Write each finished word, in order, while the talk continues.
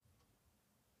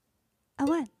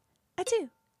1, a 2,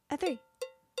 a 3.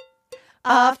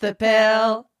 Off the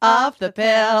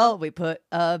pill, we put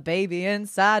a baby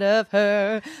inside of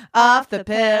her. Off the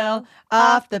pill.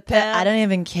 I don't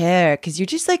even care because you're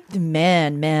just like the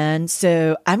man.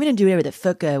 So I'm going to do whatever the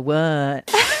fuck I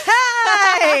want.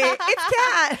 Hey, it's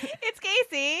Kat. It's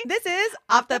Casey. This is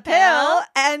Off the Pill.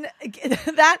 And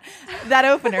that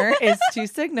opener is to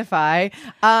signify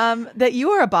that you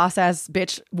are a boss-ass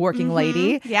bitch working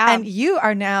lady. Yeah. And you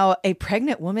are now a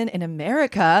pregnant woman in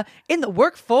America in the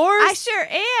workforce. I sure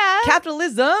am.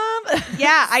 Capitalism.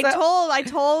 Yeah, I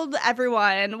told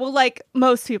everyone, well, like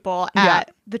most people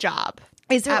at the job.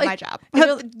 Is there at like, my job.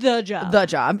 The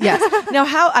job. Yes. Now,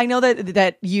 how I know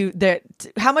that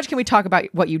how much can we talk about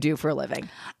what you do for a living?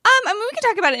 I mean, we can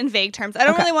talk about it in vague terms. I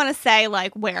don't really want to say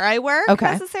like where I work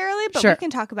necessarily, but we can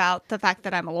talk about the fact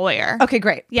that I'm a lawyer. Okay,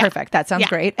 great. Yeah. Perfect. That sounds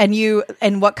great.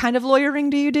 And what kind of lawyering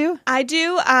do you do? I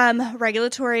do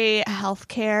regulatory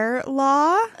healthcare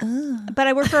law, but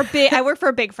I work for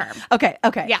a big firm. Okay.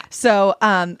 Yeah. So,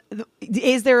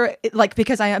 is there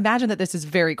because I imagine that this is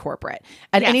very corporate,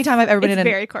 and anytime I've ever been in a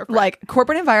very corporate, like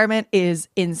corporate environment is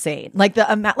insane. Like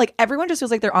the amount, like everyone just feels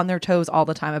like they're on their toes all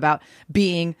the time about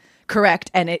being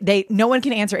correct, and no one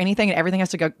can answer anything, and everything has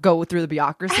to go through the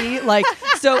bureaucracy. Like,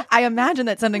 so I imagine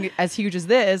that something as huge as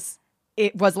this,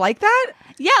 it was like that.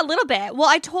 Yeah, a little bit. Well,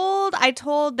 I told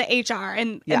the HR,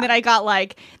 and then I got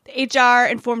like the HR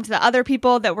informed the other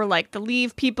people that were like the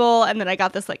leave people, and then I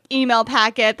got this like email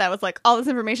packet that was like all this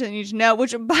information that you need to know.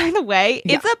 Which, by the way,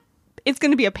 it's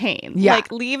going to be a pain. Yeah.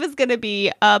 Like leave is going to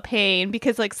be a pain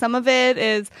because like some of it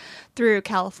is through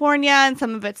California and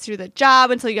some of it's through the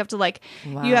job, and so you have to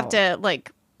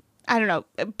I don't know,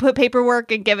 put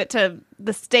paperwork and give it to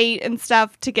the state and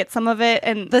stuff to get some of it.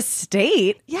 And the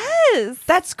state? Yes.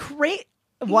 That's great.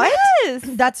 What? Yes.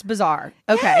 That's bizarre.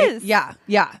 Okay. Yes.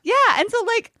 Yeah. And so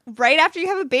like right after you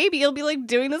have a baby, you'll be like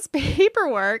doing this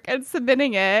paperwork and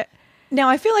submitting it. Now,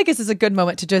 I feel like this is a good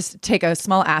moment to just take a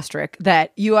small asterisk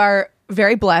that you are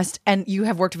very blessed and you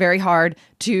have worked very hard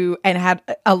and had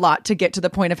a lot to get to the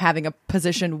point of having a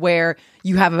position where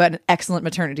you have an excellent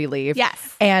maternity leave.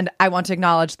 Yes. And I want to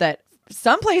acknowledge that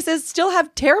some places still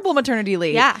have terrible maternity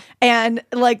leave. Yeah. And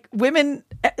like women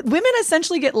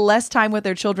essentially get less time with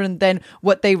their children than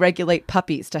what they regulate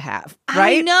puppies to have.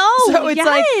 Right? I know. So it's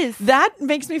like, that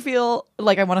makes me feel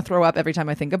like I want to throw up every time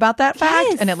I think about that fact.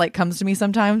 Yes. And it like comes to me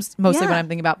sometimes, mostly when I'm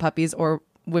thinking about puppies or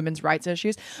women's rights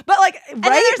issues. But like, right? And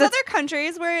then there's other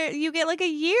countries where you get like a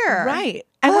year. Right.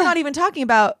 And we're not even talking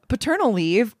about paternal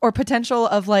leave or potential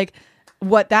of like,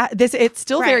 it's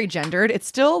still very gendered. It's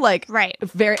still like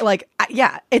very like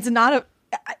it's not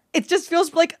it just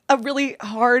feels like a really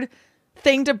hard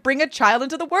thing to bring a child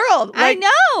into the world. Like, I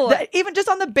know. Even just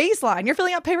on the baseline, you're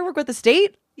filling out paperwork with the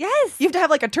state. Yes. You have to have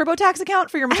like a TurboTax account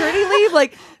for your maternity leave.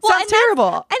 Like, sounds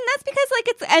terrible. And that's because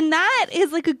like that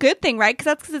is like a good thing, right?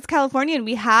 Because it's California and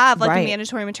we have like a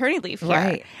mandatory maternity leave here.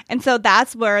 Right. And so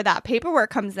that's where that paperwork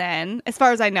comes in, as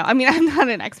far as I know. I mean, I'm not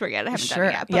an expert yet. I haven't done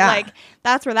it yet. But like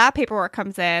that's where that paperwork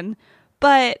comes in.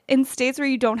 But in states where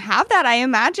you don't have that, I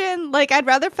imagine, like, I'd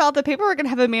rather fill out the paperwork and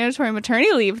have a mandatory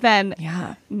maternity leave than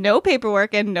no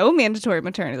paperwork and no mandatory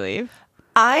maternity leave.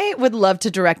 I would love to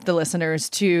direct the listeners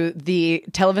to the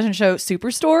television show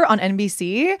Superstore on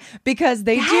NBC because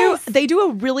they do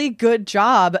a really good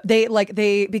job.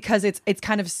 Because it's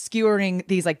kind of skewering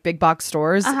these like big box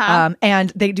stores,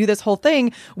 and they do this whole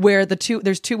thing where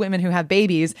there's two women who have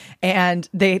babies and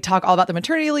they talk all about the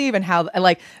maternity leave and how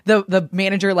like the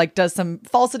manager like does some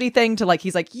falsity thing to like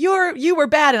he's like you were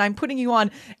bad and I'm putting you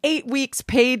on 8 weeks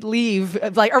paid leave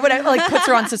like or whatever, like puts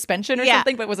her on suspension or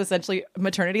something, but it was essentially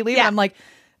maternity leave. And I'm like,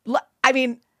 I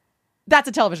mean, that's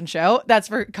a television show. That's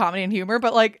for comedy and humor,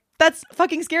 but like, that's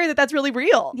fucking scary that that's really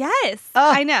real. Yes,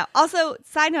 I know. Also,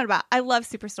 side note I love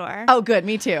Superstore. Oh, good.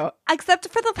 Me too. Except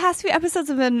for the past few episodes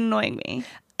have been annoying me.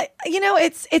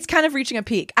 It's kind of reaching a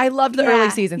peak. I loved the early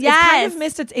seasons. Yes. It's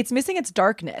kind of it's missing its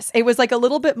darkness. It was like a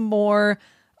little bit more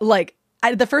like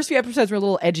the first few episodes were a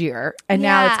little edgier, and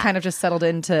now it's kind of just settled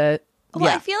into. Well,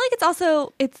 I feel like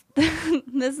it's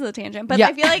this is a tangent, but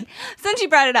I feel like since you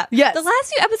brought it up, the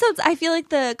last few episodes, I feel like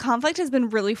the conflict has been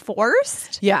really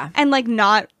forced, and like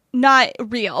not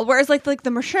real. Whereas like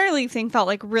the maternity leave thing felt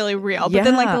like really real, but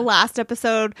then like the last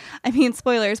episode, I mean,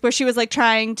 spoilers, where she was like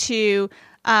trying to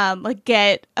like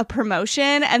get a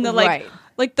promotion, and the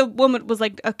like the woman was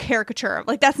like a caricature.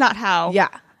 Like that's not how. Yeah.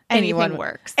 anything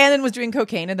works. And then was doing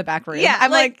cocaine in the back room. Yeah,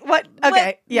 I'm like what?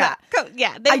 Okay, yeah.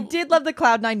 Yeah. I did love the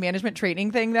Cloud9 management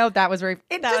training thing though. That was very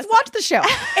watch the show.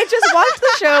 Just watch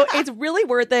the show. It's really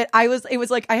worth it. It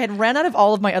was like I had ran out of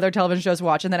all of my other television shows to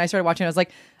watch, and then I started watching. I was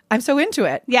like, I'm so into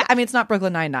it. Yeah. I mean, it's not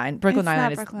Brooklyn Nine-Nine. Brooklyn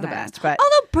Nine-Nine is the best. But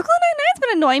although Brooklyn Nine-Nine's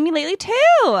been annoying me lately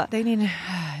too. They need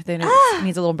it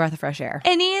needs a little breath of fresh air.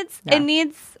 It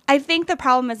needs I think the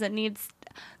problem is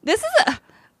this is a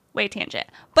way tangent.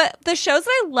 But the shows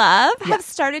that I love have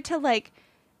started to like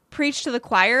preach to the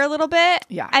choir a little bit.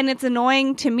 Yeah. And it's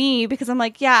annoying to me because I'm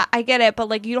like, yeah, I get it, but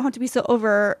like you don't have to be so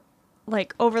over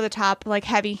the top, like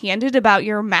heavy-handed about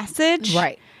your message.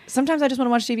 Right. Sometimes I just want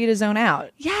to watch TV to zone out.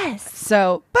 Yes.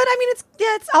 So, but I mean,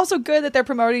 it's also good that they're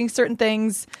promoting certain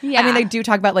things. Yeah. I mean, they do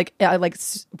talk about like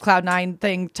Cloud9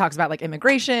 thing talks about like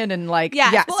immigration and like,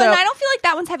 yeah. Well, so, and I don't feel like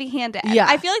that one's heavy-handed. Yeah.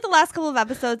 I feel like the last couple of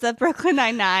episodes of Brooklyn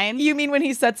Nine-Nine. You mean when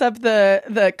he sets up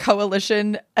the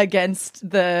coalition against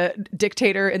the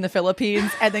dictator in the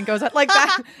Philippines and then goes out like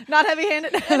that, not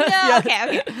heavy-handed? No, Yes.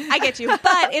 okay. I get you.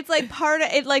 But it's like part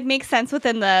of it, like makes sense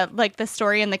within the like the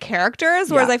story and the characters.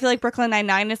 Whereas I feel like Brooklyn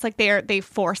Nine-Nine is like they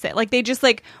force it. Like they just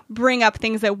like bring up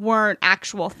things that weren't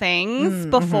actual things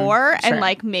before and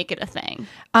like make it a thing.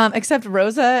 Except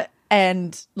Rosa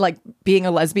and like being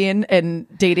a lesbian and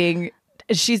dating,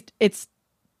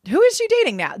 who is she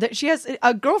dating now? That she has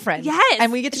a girlfriend. Yes,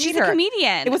 and we get to meet her. She's a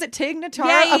comedian. Was it Tig Notaro?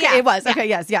 Yeah, okay, it was. Yeah. Okay,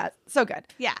 yes, yeah, so good.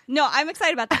 Yeah, no, I'm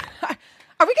excited about that.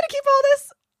 Are we gonna keep all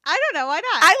this? I don't know. Why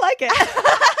not? I like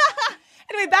it.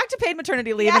 Anyway, back to paid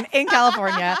maternity leave in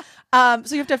California.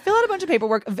 So you have to fill out a bunch of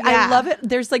paperwork. I love it.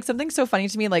 There's like something so funny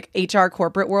to me, like HR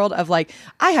corporate world of like,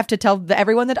 I have to tell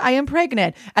everyone that I am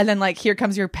pregnant. And then like, here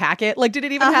comes your packet. Like, did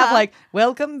it even have like,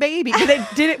 welcome baby?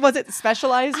 Was it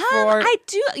specialized for? I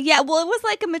do. Yeah. Well, it was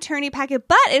like a maternity packet,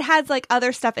 but it has like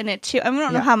other stuff in it too. I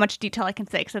don't know how much detail I can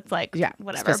say because it's like,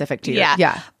 whatever. Specific to you.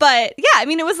 Yeah. But yeah, I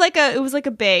mean, it was like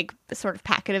a big sort of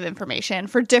packet of information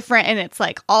for different, and it's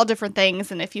like all different things.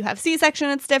 And if you have C-section,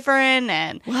 it's different.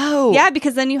 And whoa. Yeah,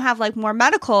 because then you have like more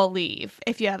medical leave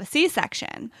if you have a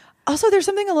C-section. Also, there's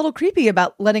something a little creepy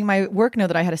about letting my work know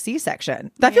that I had a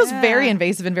C-section. That feels very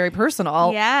invasive and very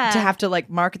personal. Yeah. To have to like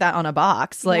mark that on a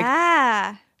box. Like,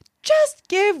 yeah. Just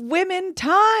give women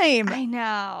time. I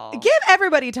know. Give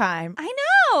everybody time. I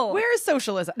know. Where is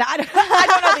socialism? No, I don't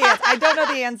know the answer. I don't know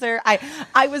the answer.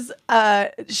 I was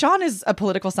Sean is a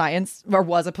political science or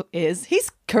is he's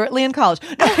currently in college.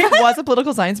 No, he was a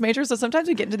political science major. So sometimes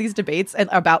we get into these debates and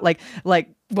about like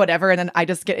whatever, and then I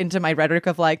just get into my rhetoric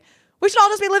of like, we should all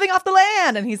just be living off the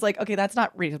land. And he's like, okay, that's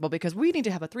not reasonable because we need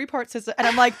to have a 3-part system. And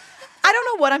I'm like, I don't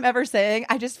know what I'm ever saying.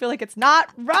 I just feel like it's not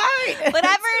right.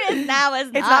 Whatever it is now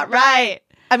is not right.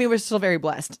 I mean, we're still very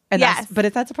blessed. And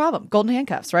that's a problem. Golden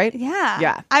handcuffs, right? Yeah.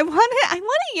 Yeah. I want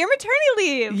a year maternity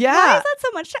leave. Yeah. Why is that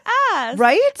so much to ask?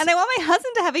 Right? And I want my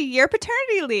husband to have a year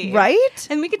paternity leave. Right?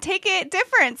 And we could take it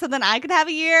different. So then I could have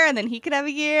a year and then he could have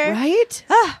a year. Right?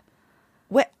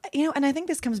 What, and I think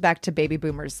this comes back to baby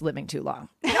boomers living too long.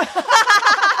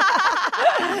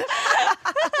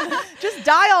 Just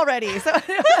die already. So,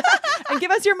 and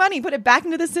give us your money. Put it back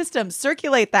into the system.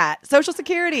 Circulate that. Social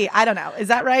Security. I don't know. Is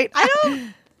that right?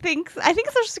 I think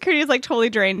Social Security is like totally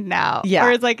drained now. Yeah.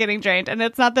 Or it's like getting drained. And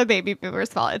it's not the baby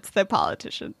boomers' fault. It's the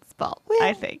politicians' fault,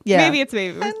 I think. Yeah. Maybe it's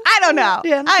baby boomers. I don't know.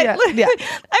 Yeah.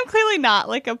 I'm clearly not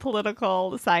like a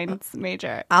political science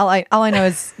major. All I know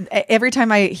is every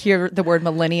time I hear the word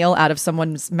millennial out of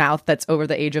someone's mouth that's over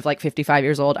the age of like 55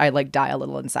 years old, I like die a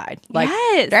little inside. Like,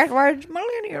 that word's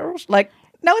millennials. Like,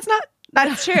 no, it's not.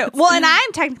 That's true. Well, and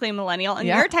I'm technically a millennial and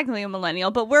you're technically a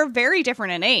millennial, but we're very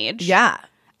different in age. Yeah.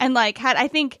 And like, I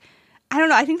think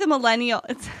the millennial,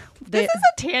 this is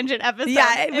a tangent episode.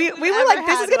 Yeah, we were like,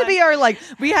 this is going to be our, like,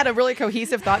 we had a really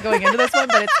cohesive thought going into this one,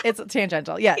 but it's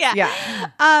tangential. Yes,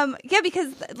 yeah.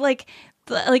 Because like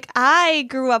I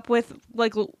grew up with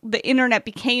like the internet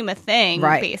became a thing,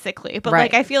 basically. But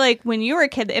like, I feel like when you were a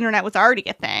kid, the internet was already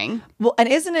a thing. Well, and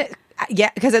isn't it? Yeah,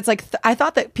 because it's like, I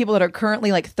thought that people that are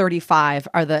currently like 35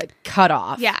 are the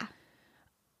cutoff. Yeah.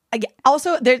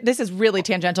 Also, this is really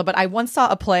tangential, but I once saw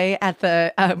a play at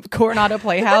the Coronado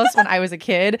Playhouse when I was a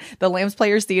kid, the Lambs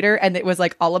Players Theater, and it was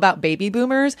like all about baby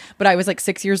boomers, but I was like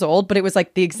 6 years old, but it was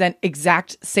like the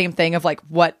exact same thing of like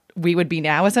what we would be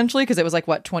now, essentially, because it was like,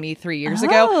 what, 23 years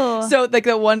ago? So like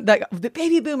the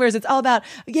baby boomers, it's all about,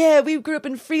 we grew up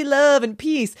in free love and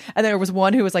peace. And there was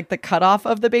one who was like the cutoff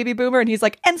of the baby boomer, and he's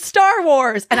like, and Star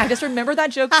Wars. And I just remember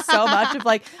that joke so much of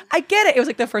like, I get it. It was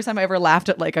like the first time I ever laughed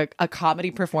at like a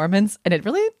comedy performance, and it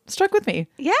really struck with me.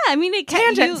 Yeah, I mean,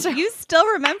 you still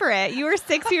remember it. You were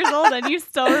 6 years old and you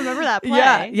still remember that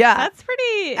play. Yeah. That's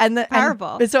pretty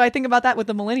powerful. And so I think about that with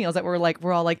the millennials that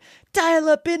we're all like,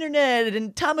 dial-up internet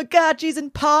and Tamagotchis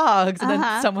and Pogs. And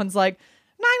then someone's like,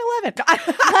 9/11.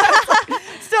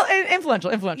 Still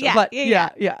influential. Yeah.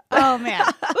 Oh,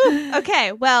 man. Ooh,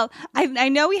 okay. Well, I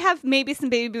know we have maybe some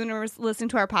baby boomers listening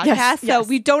to our podcast, so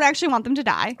we don't actually want them to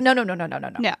die. No.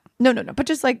 But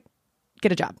just like,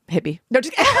 get a job, hippie. No,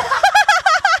 just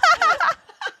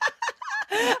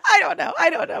I don't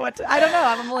know.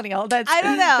 I'm a millennial. I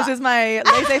don't know. This is my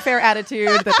laissez-faire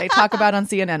attitude that they talk about on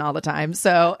CNN all the time.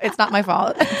 So it's not my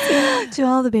fault. To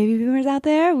all the baby boomers out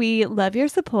there, we love your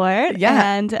support.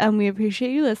 Yeah. And we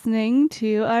appreciate you listening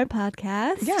to our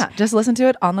podcast. Yeah. Just listen to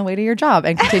it on the way to your job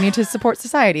and continue to support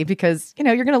society, because,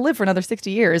 you're going to live for another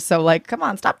 60 years. So like, come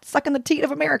on, stop sucking the teat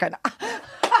of America.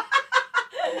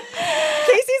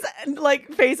 Casey's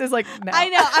like face is like, no. I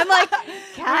know. I'm like,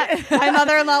 Kat, my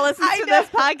mother-in-law listens to this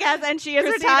podcast and she is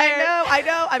Christine, retired. I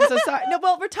know. I'm so sorry. No,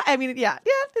 well, I mean, yeah,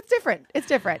 it's different.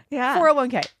 Yeah.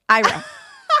 401k, IRA.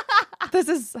 This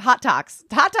is hot talks.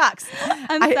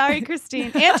 I'm sorry,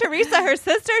 Christine. Aunt Teresa, her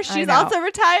sister, she's also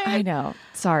retired. I know.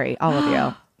 Sorry, all of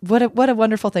you. What a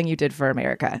wonderful thing you did for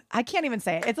America. I can't even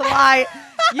say it. It's a lie.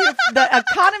 The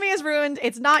economy is ruined.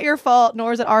 It's not your fault,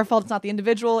 nor is it our fault. It's not the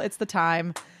individual. It's the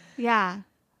time. Yeah.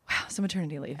 Wow. So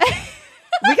maternity leave.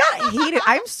 We got heated.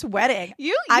 I'm sweating.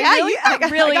 I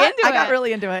got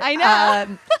really into it. I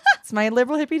know. It's my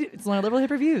liberal hippie. It's one of liberal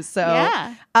hippie views. So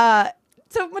yeah.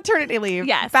 So maternity leave.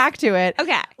 Yes. Back to it.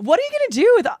 Okay. What are you going to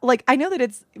do with, like, I know that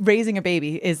it's raising a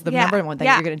baby is the number one thing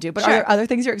you're going to do, but are there other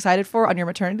things you're excited for on your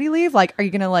maternity leave? Like, are you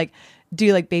going to like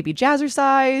do like baby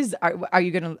jazzercise? Are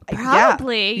you going to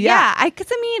probably? Yeah. I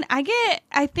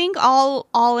think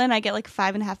all in, I get like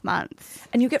 5.5 months.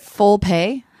 And you get full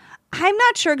pay? I'm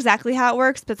not sure exactly how it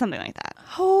works, but something like that.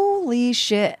 Holy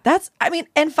shit. And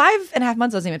 5.5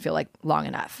 months doesn't even feel like long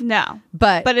enough. No.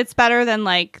 But it's better than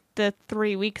like the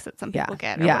 3 weeks that some people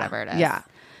get or whatever it is. Yeah.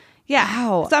 Yeah.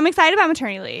 Wow. So I'm excited about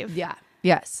maternity leave. Yeah.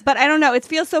 Yes. But I don't know. It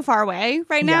feels so far away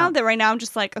right now that right now I'm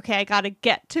just like, okay, I got to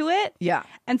get to it. Yeah.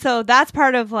 And so that's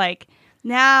part of like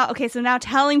now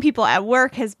telling people at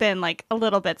work has been like a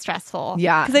little bit stressful.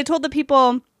 Yeah. Because I told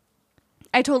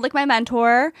like my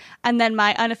mentor and then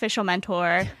my unofficial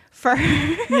mentor first.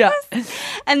 Yeah.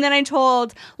 And then I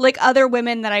told like other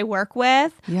women that I work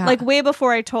with, like way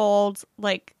before I told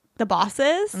like the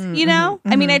bosses, you know?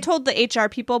 Mm-hmm. I mean, I told the HR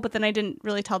people, but then I didn't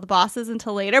really tell the bosses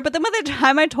until later. But then by the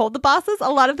time I told the bosses,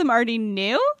 a lot of them already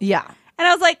knew. Yeah. And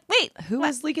I was like, wait. Who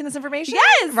was leaking this information?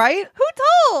 Yes. Right? Who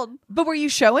told? But were you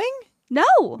showing? No.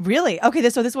 Really? Okay,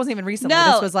 so this wasn't even recently.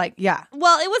 No. This was like,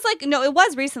 Well, it was like, no, it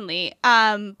was recently.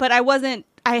 But I wasn't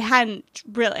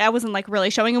like really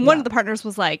showing. And one of the partners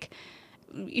was like,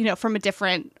 from a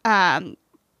different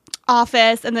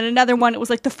office. And then another one, it was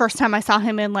like the first time I saw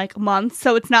him in like months.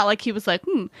 So it's not like he was like,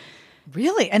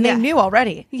 Really? And they knew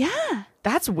already? Yeah.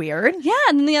 That's weird. Yeah.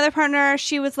 And then the other partner,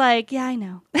 she was like, yeah, I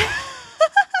know.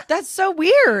 That's so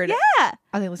weird. Yeah.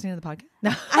 Are they listening to the podcast?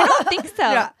 No. I don't think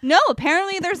so. No,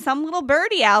 apparently there's some little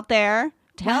birdie out there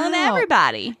telling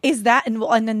everybody. Is that and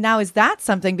then now is that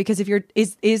something, because if you're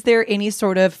is there any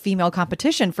sort of female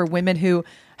competition for women who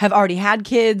have already had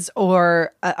kids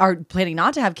or are planning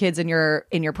not to have kids in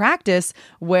your practice,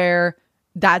 where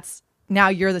that's now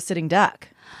you're the sitting duck?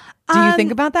 Do you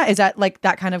think about that? Is that like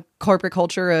that kind of corporate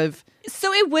culture of?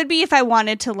 So it would be if I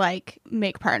wanted to like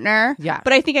make partner. Yeah.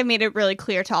 But I think I made it really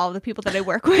clear to all of the people that I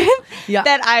work with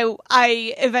that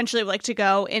I eventually would like to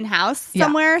go in-house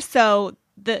somewhere. So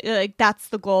that's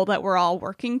the goal that we're all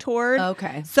working toward.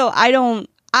 Okay. So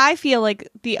I feel like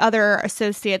the other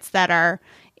associates that are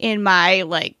in my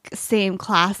like same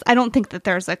class, I don't think that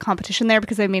there's a competition there,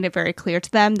 because I made it very clear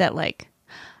to them that like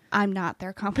I'm not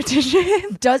their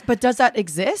competition. Does that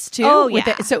exist too? Oh,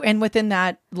 yeah. And within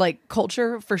that like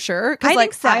culture for sure? I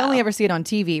think so. I only ever see it on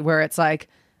TV where it's like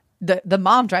the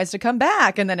mom tries to come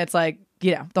back and then it's like,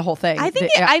 the whole thing. and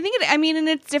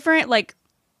it's different, like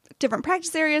different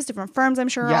practice areas, different firms, I'm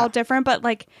sure are all different. But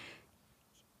like,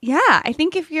 I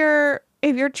think if you're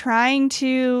trying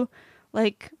to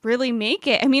like really make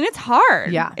it, I mean, it's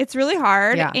hard. Yeah. It's really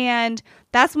hard. Yeah. And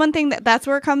that's one thing that's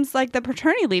where it comes, like the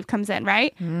paternity leave comes in,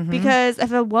 right? Mm-hmm. Because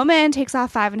if a woman takes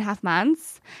off 5.5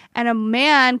 months and a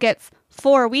man gets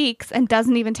 4 weeks and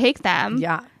doesn't even take them,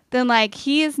 then like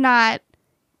he is not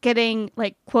getting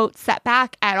like quote set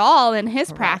back at all in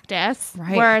his practice,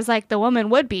 whereas like the woman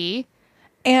would be.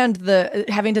 And the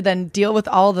having to then deal with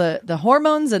all the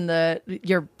hormones and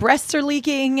your breasts are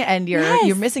leaking and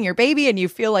you're missing your baby and you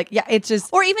feel like it's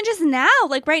just, or even just now,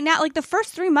 like right now, like the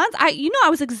first 3 months, I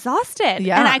was exhausted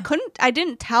and I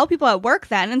didn't tell people at work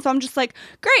then, and so I'm just like,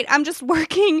 great, I'm just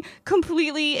working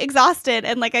completely exhausted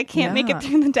and like I can't make it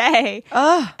through the day.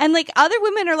 And like other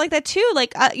women are like that too.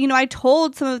 Like I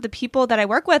told some of the people that I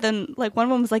work with, and like one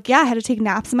woman was like, I had to take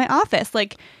naps in my office,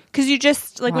 like because you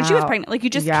just like when she was pregnant, like you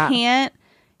just can't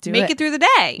make it through the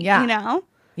day, you know?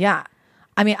 Yeah.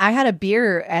 I mean, I had a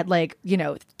beer at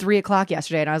 3:00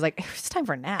 yesterday, and I was like, it's time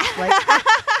for a nap. Like,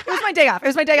 it was my day off. It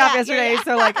was my day off yesterday,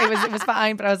 so like it was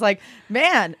fine. But I was like,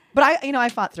 man. But I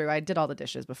fought through. I did all the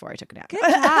dishes before I took a nap. Good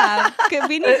job. Good.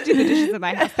 We need to do the dishes in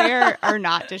my house. They are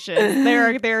not dishes.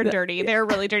 They're dirty. They're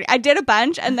really dirty. I did a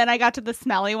bunch, and then I got to the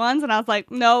smelly ones, and I was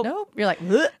like, nope. You're like,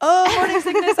 morning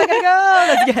sickness.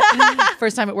 I gotta go.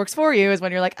 First time it works for you is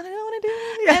when you're like, I don't want to do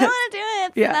it. I don't want to do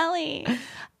it. It's smelly.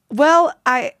 Well,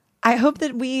 I hope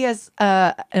that we as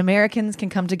Americans can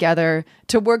come together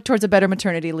to work towards a better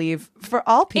maternity leave for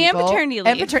all people. And paternity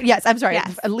leave. Yes, I'm sorry.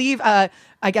 Yes. Leave, I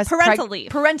guess. Parental leave.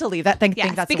 Parental leave. Think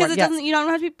that's because the word. It doesn't. You don't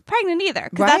have to be pregnant either.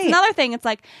 Because that's another thing. It's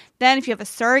like, then if you have a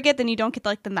surrogate, then you don't get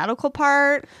like the medical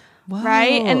part. Whoa.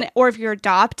 Right. Or if you're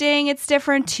adopting, it's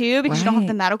different too because you don't have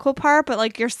the medical part, but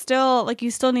like you still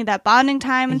need that bonding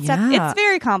time and stuff. It's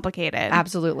very complicated.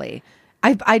 Absolutely.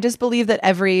 I just believe that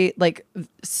every like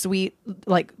sweet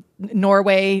like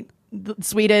Norway,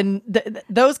 Sweden,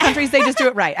 those countries, they just do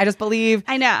it right. I just believe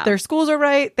I know their schools are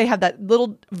right. They have that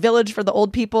little village for the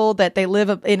old people that they live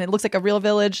in. It looks like a real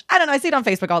village. I don't know. I see it on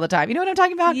Facebook all the time. You know what I'm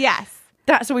talking about? Yes.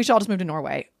 So we should all just move to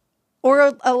Norway.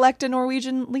 Or elect a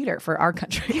Norwegian leader for our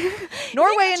country.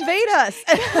 Norway, invade us.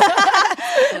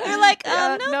 You're like,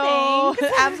 no,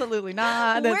 thanks. Absolutely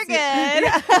not. We're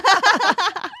good.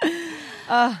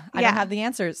 I don't have the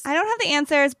answers. I don't have the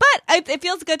answers, but it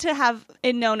feels good to have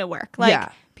it known at work.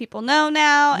 Like, people know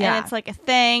now, and it's like a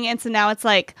thing. And so now it's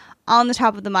like on the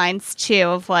top of the minds, too,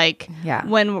 of like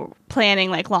when we're planning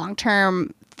like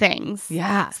long-term things.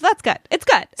 Yeah. So that's good. It's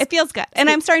good. It feels good. And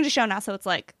I'm starting to show now, so it's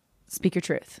like, speak your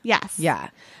truth. Yes.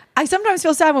 Yeah. I sometimes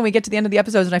feel sad when we get to the end of the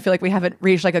episodes and I feel like we haven't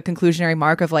reached like a conclusionary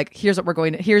mark of like, here's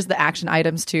the action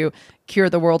items to cure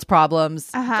the world's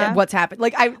problems. What's happened.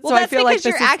 Like I feel like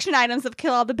your action items of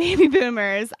kill all the baby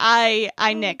boomers, I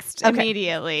nixed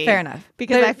immediately. Fair enough.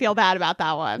 Because I feel bad about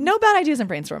that one. No bad ideas in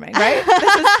brainstorming, right?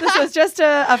 this was just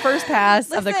a first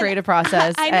pass of the creative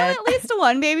process. I know at least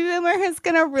one baby boomer is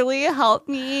going to really help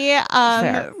me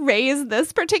raise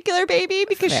this particular baby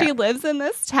because she lives in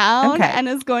this town and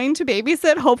is going to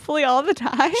babysit hopefully all the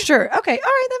time. Sure. Okay. All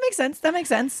right. That makes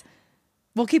sense.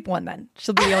 We'll keep one then.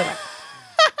 She'll be the only one.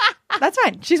 That's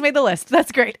fine. She's made the list.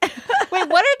 That's great. Wait,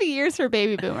 what are the years for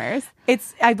baby boomers?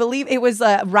 I believe it was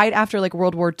right after like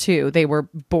World War II they were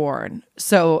born.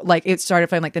 So like it started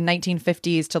from like the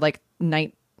 1950s to like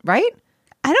right?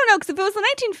 I don't know, because if it was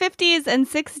the 1950s and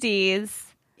 60s.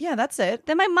 Yeah, that's it.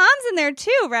 Then my mom's in there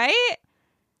too, right?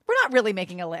 We're not really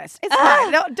making a list. It's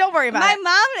fine. No, don't worry about it. My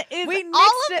mom is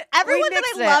everyone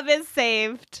that I love is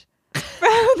saved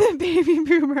from the baby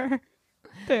boomer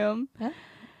boom. Huh?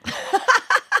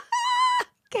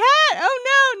 Cat,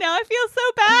 oh no, now I feel so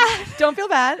bad. Don't feel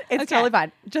bad. It's totally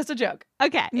fine. Just a joke.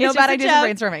 Okay. No bad ideas in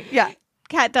brainstorming. Yeah.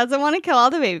 Cat doesn't want to kill all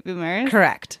the baby boomers.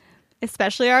 Correct.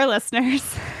 Especially our listeners.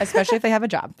 Especially if they have a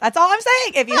job. That's all I'm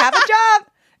saying. If you have a job,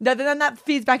 then that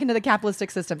feeds back into the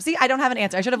capitalistic system. See, I don't have an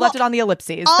answer. I should have left it on the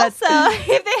ellipses. Also,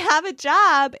 if they have a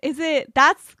job,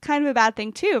 that's kind of a bad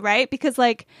thing too, right? Because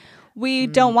like we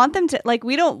don't want them to, like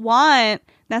we don't want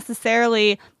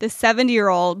necessarily the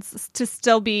 70-year-olds to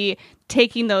still be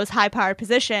taking those high-powered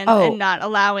positions and not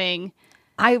allowing.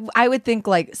 I would think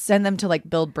like send them to like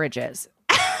build bridges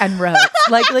and roads,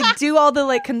 like do all the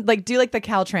do like the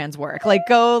Caltrans work, like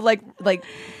go like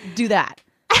do that.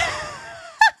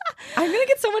 I'm gonna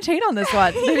get so much hate on this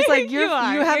one. There's like you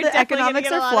have the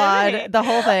economics are flawed, the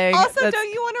whole thing. Also,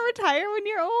 don't you want to retire when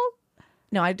you're old?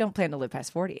 No, I don't plan to live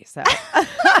past 40. So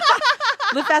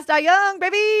live fast, die young,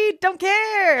 baby. Don't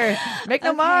care. Make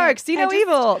no marks. See no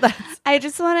evil. I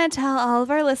just want to tell all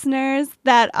of our listeners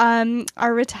that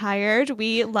are retired,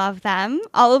 we love them.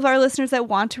 All of our listeners that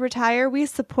want to retire, we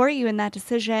support you in that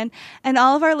decision. And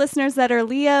all of our listeners that are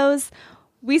Leos,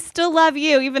 we still love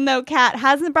you, even though Kat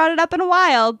hasn't brought it up in a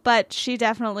while, but she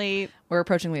definitely... We're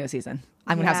approaching Leo season.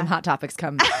 I'm going to have some hot topics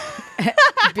come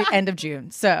end of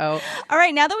June. So, all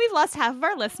right, now that we've lost half of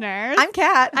our listeners, I'm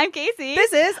Kat. I'm Casey.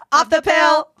 This is Off the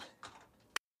Pill.